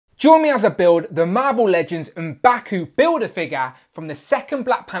Join me as I build the Marvel Legends and Baku Build-A-Figure from the second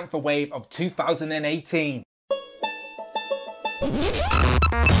Black Panther wave of 2018.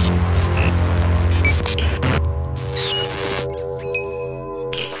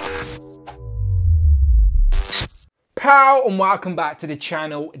 Pow and welcome back to the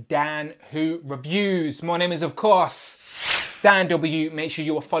channel Dan Who Reviews. My name is of course Dan W. Make sure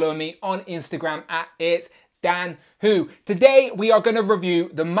you are following me on Instagram at it. Dan Who. Today we are going to review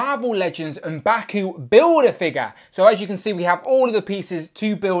the Marvel Legends and Baku Build-A-Figure. So as you can see, we have all of the pieces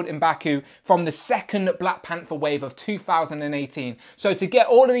to build in Baku from the second Black Panther wave of 2018. So to get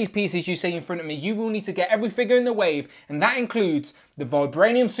all of these pieces you see in front of me, you will need to get every figure in the wave, and that includes the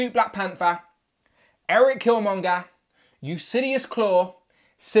Vibranium Suit Black Panther, Eric Killmonger, Eusidius Claw,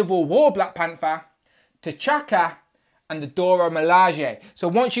 Civil War Black Panther, T'Chaka, and the Dora Milaje. So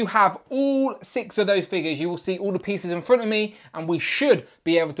once you have all 6 of those figures, you will see all the pieces in front of me, and we should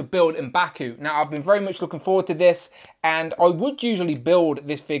be able to build in Baku. Now, I've been very much looking forward to this, and I would usually build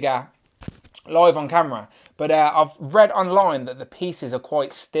this figure live on camera, but I've read online that the pieces are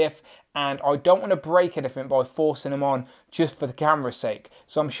quite stiff, and I don't want to break anything by forcing them on just for the camera's sake.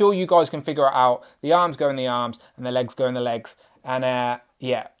 So I'm sure you guys can figure it out. The arms go in the arms, and the legs go in the legs. And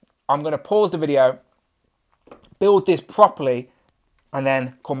yeah, I'm going to pause the video, build this properly, and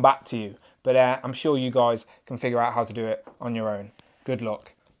then come back to you. But I'm sure you guys can figure out how to do it on your own. Good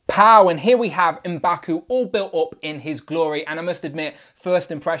luck. Pow, and here we have M'Baku all built up in his glory, and I must admit, first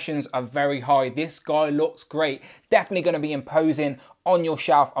impressions are very high. This guy looks great. Definitely going to be imposing on your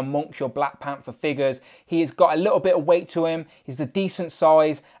shelf amongst your Black Panther figures. He has got a little bit of weight to him. He's a decent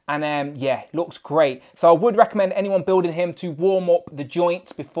size, and yeah, looks great. So I would recommend anyone building him to warm up the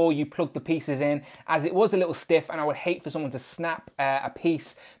joints before you plug the pieces in, as it was a little stiff, and I would hate for someone to snap a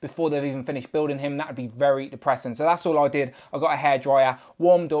piece before they've even finished building him. That would be very depressing. So that's all I did. I got a hairdryer,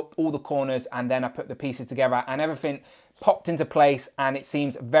 warmed up all the corners, and then I put the pieces together, and everything popped into place, and it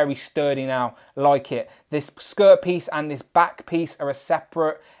seems very sturdy now. Like it. This skirt piece and this back piece are a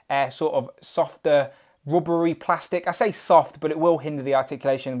separate sort of softer rubbery plastic. I say soft, but it will hinder the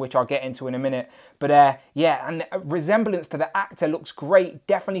articulation, which I'll get into in a minute. But yeah, and the resemblance to the actor looks great.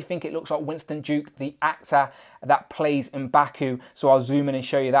 Definitely think it looks like Winston Duke, the actor that plays in Baku. So I'll zoom in and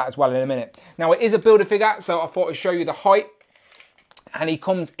show you that as well in a minute. Now, it is a Build-A-Figure, so I thought I'd show you the height. And he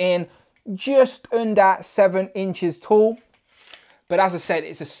comes in just under 7 inches tall. But as I said,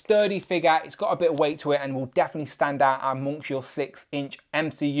 it's a sturdy figure, it's got a bit of weight to it, and will definitely stand out amongst your 6-inch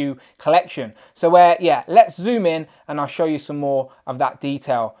MCU collection. So yeah, let's zoom in and I'll show you some more of that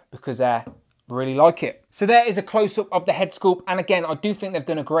detail, because I really like it. So there is a close-up of the head sculpt, and again, I do think they've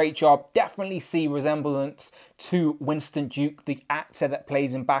done a great job. Definitely see resemblance to Winston Duke, the actor that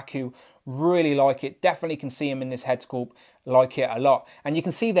plays in Baku. Really like it. Definitely can see him in this head sculpt. Like it a lot. And you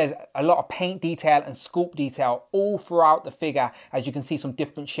can see there's a lot of paint detail and sculpt detail all throughout the figure, as you can see some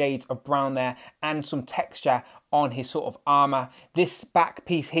different shades of brown there and some texture on his sort of armor. This back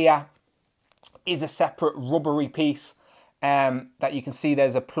piece here is a separate rubbery piece that you can see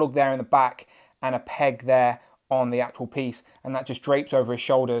there's a plug there in the back and a peg there on the actual piece, and that just drapes over his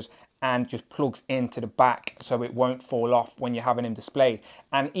shoulders and just plugs into the back so it won't fall off when you're having him displayed.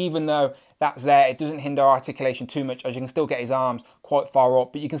 And even though that's there, it doesn't hinder articulation too much, as you can still get his arms quite far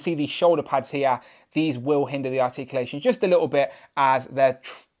up. But you can see these shoulder pads here, these will hinder the articulation just a little bit, as they're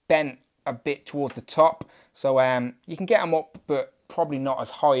bent a bit towards the top. So you can get them up, but probably not as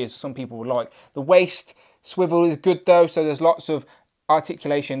high as some people would like. The waist swivel is good though, so there's lots of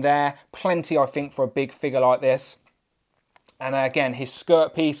articulation there. Plenty, I think, for a big figure like this. And again, his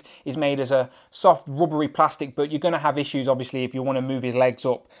skirt piece is made as a soft rubbery plastic, but you're going to have issues, obviously, if you want to move his legs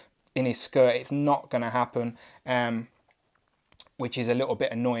up in his skirt. It's not going to happen, which is a little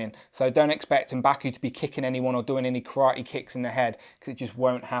bit annoying. So don't expect M'Baku to be kicking anyone or doing any karate kicks in the head, because it just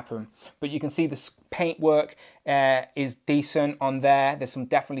won't happen. But you can see the paint work is decent on there. There's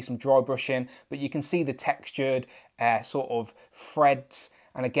definitely some dry brushing, but you can see the textured sort of threads.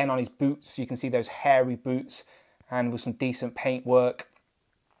 And again, on his boots, you can see those hairy boots, and with some decent paint work.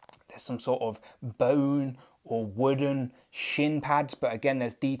 There's some sort of bone or wooden shin pads, but again,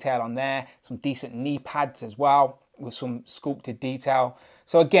 there's detail on there. Some decent knee pads as well, with some sculpted detail.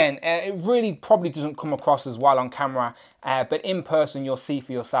 So again, it really probably doesn't come across as well on camera, but in person you'll see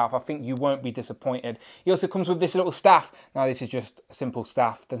for yourself. I think you won't be disappointed. He also comes with this little staff. Now, this is just a simple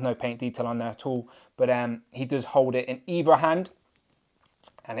staff. There's no paint detail on there at all, but he does hold it in either hand.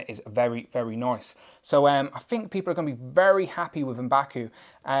 and it is very, very nice. So I think people are going to be very happy with Baku.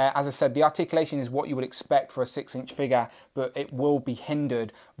 As I said, the articulation is what you would expect for a 6-inch figure, but it will be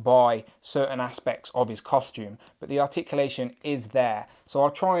hindered by certain aspects of his costume. But the articulation is there. So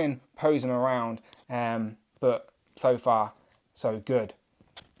I'll try and pose him around, but so far, so good.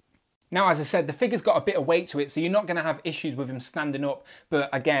 Now, as I said, the figure's got a bit of weight to it, so you're not going to have issues with him standing up. But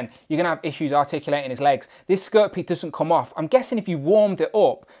again, you're going to have issues articulating his legs. This skirt peak doesn't come off. I'm guessing if you warmed it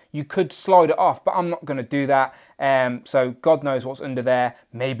up, you could slide it off, but I'm not going to do that. So God knows what's under there.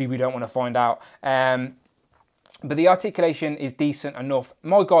 Maybe we don't want to find out. But the articulation is decent enough.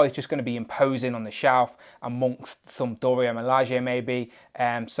 My guy is just going to be imposing on the shelf amongst some Dora Milaje maybe.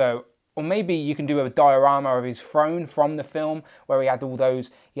 Or maybe you can do a diorama of his throne from the film where he had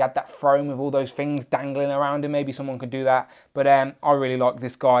that throne with all those things dangling around him. Maybe someone could do that. But I really like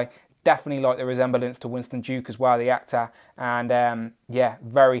this guy. Definitely like the resemblance to Winston Duke as well, the actor. And yeah,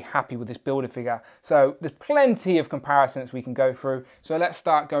 very happy with this Build-A-Figure. So there's plenty of comparisons we can go through. So let's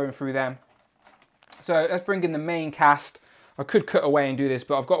start going through them. So let's bring in the main cast. I could cut away and do this,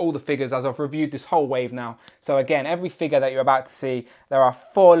 but I've got all the figures as I've reviewed this whole wave now. So again, every figure that you're about to see, there are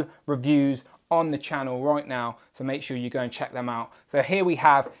full reviews on the channel right now. So make sure you go and check them out. So here we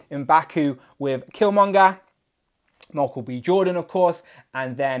have Baku with Killmonger, Michael B. Jordan, of course,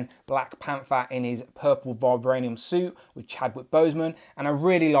 and then Black Panther in his purple vibranium suit with Chadwick Boseman. And I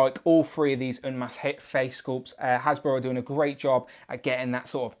really like all three of these unmasked face sculpts. Hasbro are doing a great job at getting that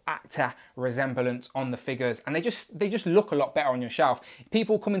sort of actor resemblance on the figures, and they just look a lot better on your shelf.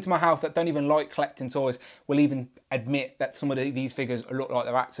 People come into my house that don't even like collecting toys will even admit that some of these figures look like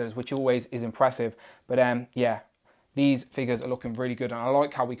they're actors, which always is impressive. But yeah, these figures are looking really good, and I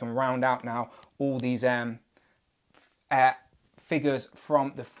like how we can round out now all these figures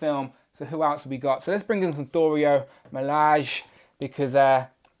from the film. So who else have we got? So let's bring in some Dora Milaje, because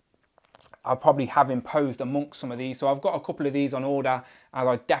I'll probably have imposed amongst some of these. So I've got a couple of these on order, as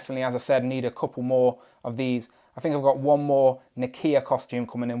I definitely, as I said, need a couple more of these. I think I've got one more Nakia costume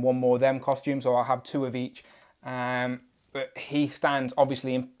coming in, one more them costume, so I'll have 2 of each. But he stands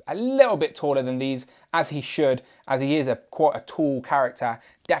obviously a little bit taller than these, as he should, as he is quite a tall character.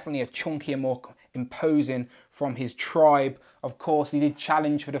 Definitely a chunkier, more imposing from his tribe. Of course, he did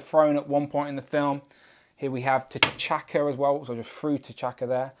challenge for the throne at one point in the film. Here we have T'Chaka as well, so I just threw T'Chaka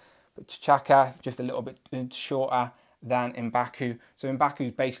there. But T'Chaka just a little bit shorter than Baku. So Baku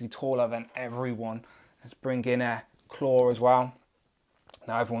is basically taller than everyone. Let's bring in Claw as well.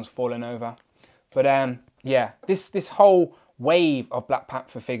 Now everyone's fallen over. But yeah, this whole wave of Black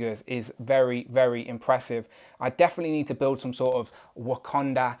Panther figures is very, very impressive. I definitely need to build some sort of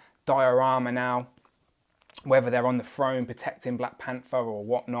Wakanda diorama now, whether they're on the throne protecting Black Panther or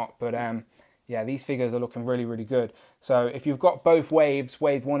whatnot. But yeah, these figures are looking really, really good. So if you've got both waves,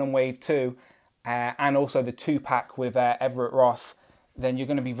 wave 1 and wave 2, and also the 2-pack with Everett Ross, then you're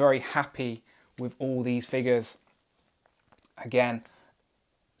going to be very happy with all these figures. Again,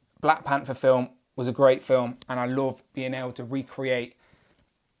 Black Panther film was a great film, and I love being able to recreate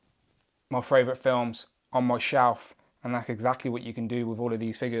my favourite films on my shelf. And that's exactly what you can do with all of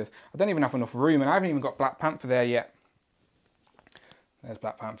these figures. I don't even have enough room, and I haven't even got Black Panther there yet. There's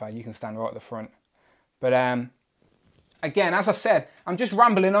Black Panther. You can stand right at the front. But again, as I said, I'm just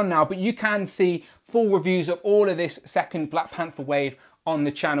rambling on now, but you can see full reviews of all of this second Black Panther wave on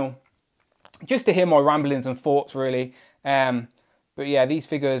the channel, just to hear my ramblings and thoughts, really. But yeah, these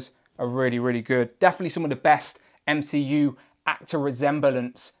figures are really, really good. Definitely some of the best MCU actor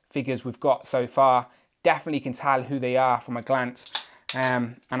resemblance figures we've got so far. Definitely can tell who they are from a glance.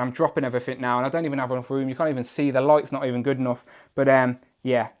 And I'm dropping everything now, and I don't even have enough room. You can't even see, the light's not even good enough. But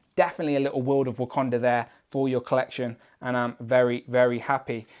yeah, definitely a little world of Wakanda there for your collection, and I'm very, very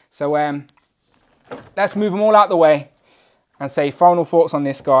happy. So let's move them all out the way and say final thoughts on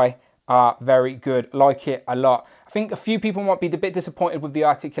this guy are very good. Like it a lot. I think a few people might be a bit disappointed with the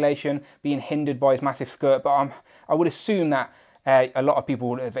articulation being hindered by his massive skirt, but I would assume that a lot of people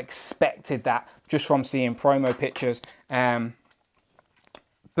would have expected that just from seeing promo pictures.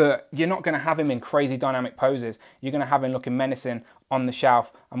 But you're not going to have him in crazy dynamic poses. You're going to have him looking menacing on the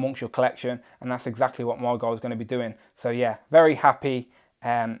shelf amongst your collection, and that's exactly what my guy is going to be doing. So yeah, very happy.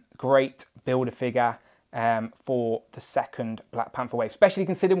 Great Build-A-Figure for the second Black Panther wave, especially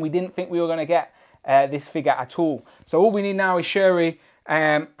considering we didn't think we were going to get this figure at all. So all we need now is Shuri.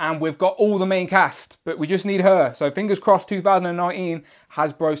 And we've got all the main cast, but we just need her. So fingers crossed 2019,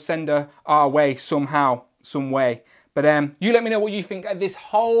 Hasbro send her our way somehow, some way. But you let me know what you think of this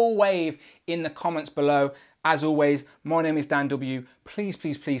whole wave in the comments below. As always, my name is Dan W. Please,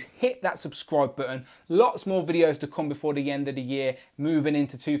 please, please hit that subscribe button. Lots more videos to come before the end of the year, moving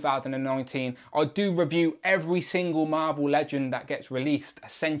into 2019. I do review every single Marvel Legend that gets released,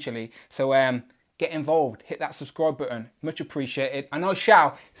 essentially. So get involved, hit that subscribe button. Much appreciated. And I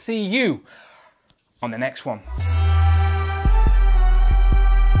shall see you on the next one.